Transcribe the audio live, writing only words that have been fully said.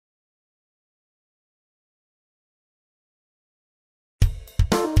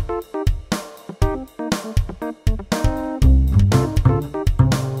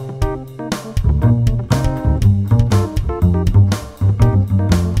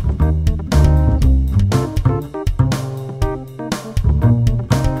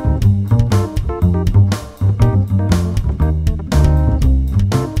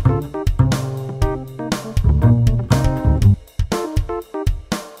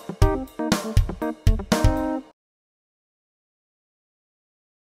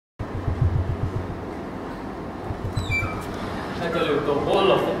I tell you, the world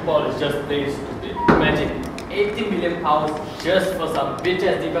of football is just plain stupid. Imagine 80 million pounds just for some bitch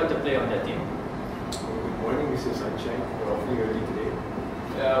ass diva to play on their team. Good morning, Mr. Sunshine. You're awfully early today.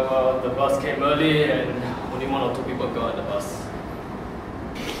 Yeah, well, the bus came early and only one or two people got on the bus.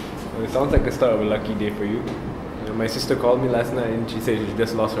 Well, it sounds like the start of a lucky day for you. My sister called me last night and she said she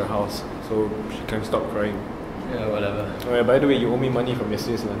just lost her house, so she can't stop crying. Yeah, whatever. Oh yeah, by the way, you owe me money from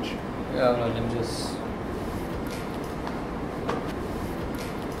yesterday's lunch. Yeah, well, let me just...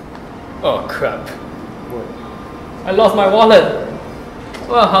 Oh crap. What? I lost my wallet!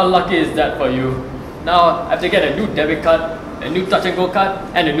 Well, how lucky is that for you? Now I have to get a new debit card, a new touch and go card,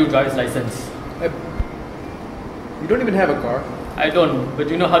 and a new driver's license. You don't even have a car? I don't, but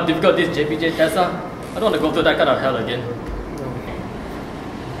you know how difficult these JPJ tests are? I don't want to go through that kind of hell again.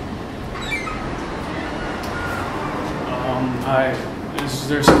 Hi. Is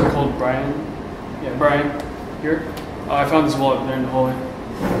there someone called Brian? Yeah, Brian. Here? I found this wallet there in the hallway.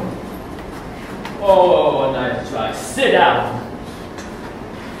 Oh, nice try. Sit down!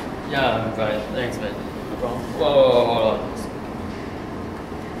 Yeah, I'm fine. Thanks, man. No problem. Whoa, hold on.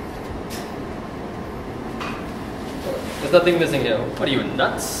 There's nothing missing here. What are you,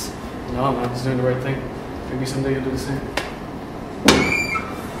 nuts? No, man, I was doing the right thing. Maybe someday you'll do the same.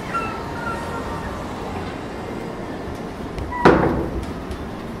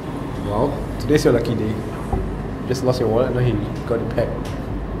 Well, today's your lucky day. You just lost your wallet, now you got it packed.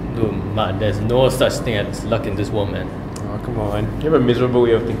 Dude, man, there's no such thing as luck in this world, man. Oh, come on. You have a miserable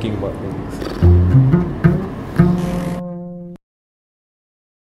way of thinking about things.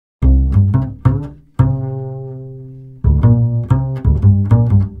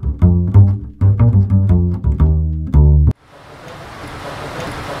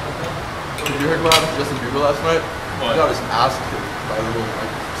 Did you hear about Justin Bieber last night? What? He got his ass kicked by a little,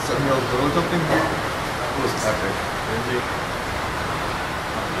 like, 7-year-old girl or something. It was epic.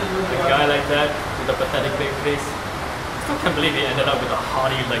 A guy like that, with a pathetic big face, I still can't believe he ended up with a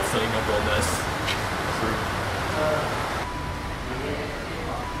hottie like Selena Gomez.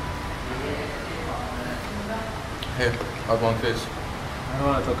 Hey, how's long face? I don't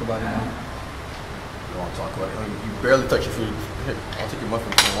want to talk about it now. You don't want to talk about it. I mean, you barely touch your food. Here, I'll take your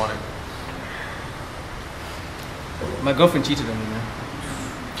muffin if you want it. My girlfriend cheated on me, man.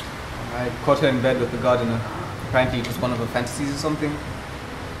 I caught her in bed with the gardener. Apparently it was one of her fantasies or something.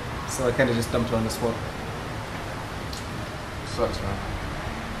 So I kind of just dumped her on the spot. Sucks, man.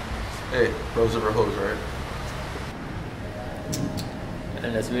 Hey, bros over hoes, right?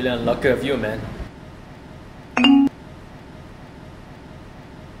 And that's really unlucky of you, man.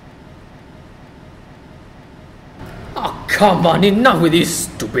 Oh, come on, enough with these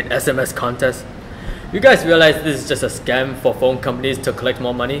stupid SMS contests. You guys realize this is just a scam for phone companies to collect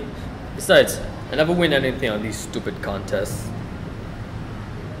more money? Besides, I never win anything on these stupid contests.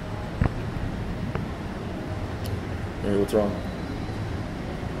 Hey, what's wrong?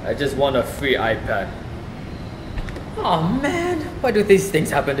 I just want a free iPad. Oh man, why do these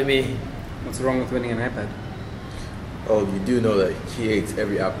things happen to me? What's wrong with winning an iPad? Oh, you do know that he hates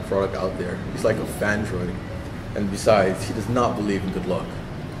every Apple product out there. He's like a fandroid. And besides, he does not believe in good luck.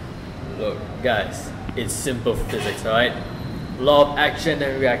 Look, guys, it's simple physics, alright? Law of action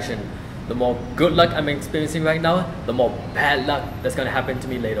and reaction. The more good luck I'm experiencing right now, the more bad luck that's gonna happen to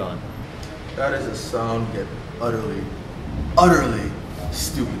me later on. That is a sound yet utterly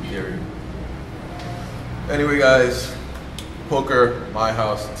stupid theory. Anyway, guys, poker, my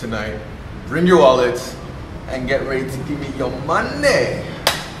house tonight. Bring your wallets and get ready to give me your money.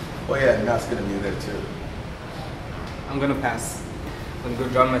 Oh yeah, and that's gonna be there too. I'm gonna pass. I'm gonna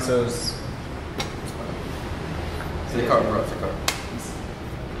drown my souls. Take a card, bro. Take a card.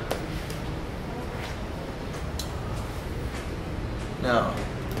 Now,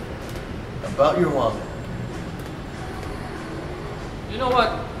 about your wallet. You know what?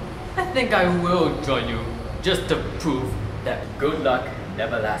 I think I will join you just to prove that good luck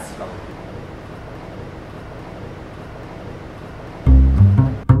never lasts long.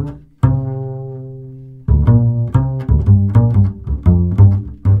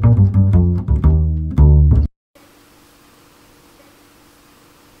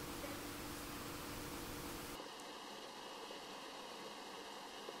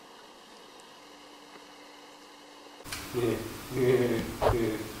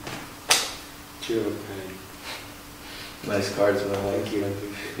 Three of a kind. Nice cards, man. Thank you.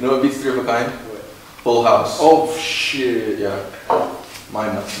 You know what beats three of a kind? What? Full house. Oh shit. Yeah.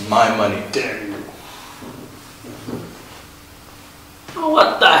 My money. Damn you.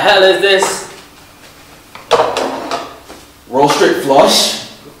 What the hell is this? Roll straight flush?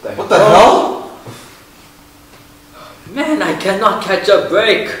 What the hell? Man, I cannot catch a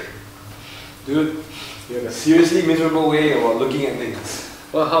break. Dude, you have a seriously miserable way of looking at things.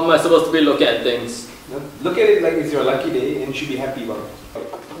 Well, how am I supposed to be looking at things? Look at it like it's your lucky day and you should be happy about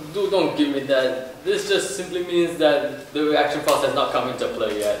it. Dude, don't give me that. This just simply means that the reaction force has not come into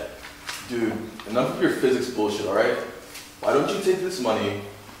play yet. Dude, enough of your physics bullshit, alright? Why don't you take this money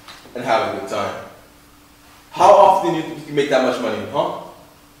and have a good time? How often do you think you can make that much money, huh?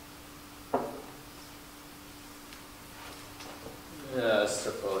 Yeah, I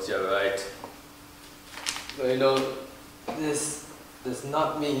suppose you're right. But you know, this does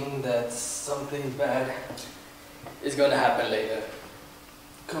not mean that something bad is gonna happen later.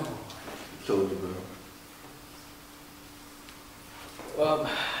 Come on. Killing me, bro. Well,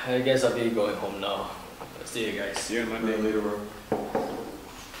 I guess I'll be going home now. See you guys. See you on See Monday. you later, bro.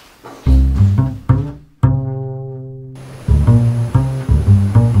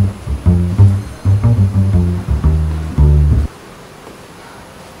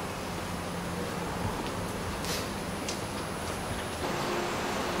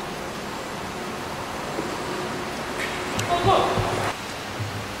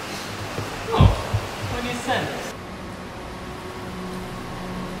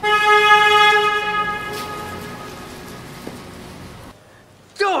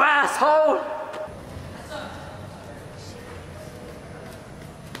 You asshole!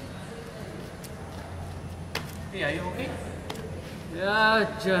 Hey, are you okay?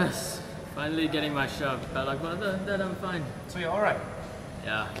 Yeah, just finally getting my shirt back. Like, but other than that, I'm fine. So you're alright?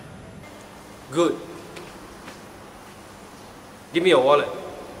 Yeah. Good. Give me your wallet.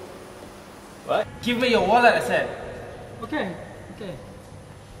 What? Give me your wallet, I said. Okay. Okay.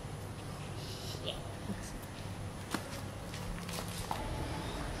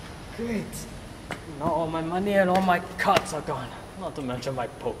 Great. Now all my money and all my cards are gone. Not to mention my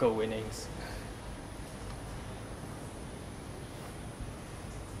poker winnings.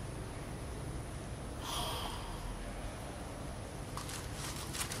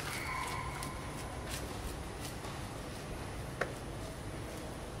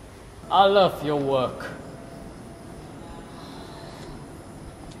 I love your work.